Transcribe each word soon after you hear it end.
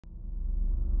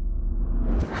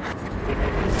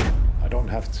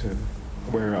have to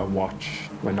wear a watch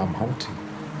when I'm hunting.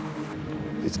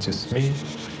 It's just me,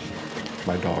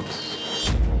 my dogs.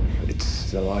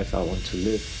 It's the life I want to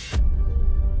live.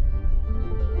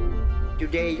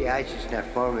 Today, the ice is not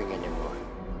forming anymore.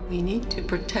 We need to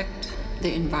protect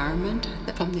the environment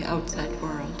from the outside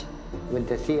world. With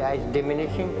the sea ice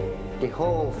diminishing, the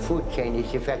whole food chain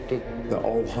is affected. The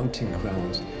old hunting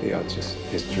grounds, they are just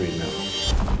history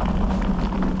now.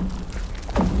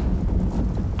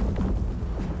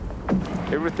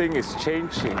 Everything is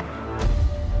changing.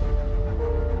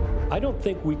 I don't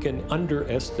think we can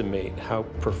underestimate how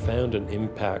profound an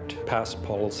impact past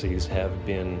policies have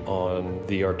been on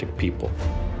the Arctic people.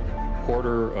 A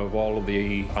quarter of all of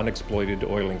the unexploited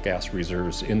oil and gas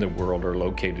reserves in the world are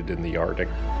located in the Arctic.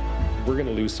 We're going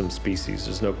to lose some species,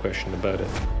 there's no question about it.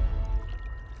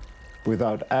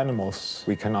 Without animals,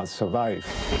 we cannot survive.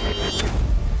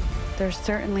 There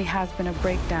certainly has been a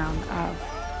breakdown of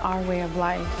our way of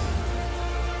life.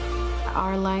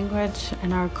 Our language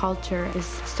and our culture is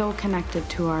so connected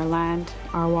to our land,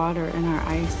 our water, and our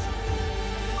ice.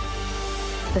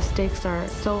 The stakes are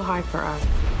so high for us.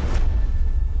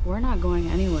 We're not going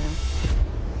anywhere.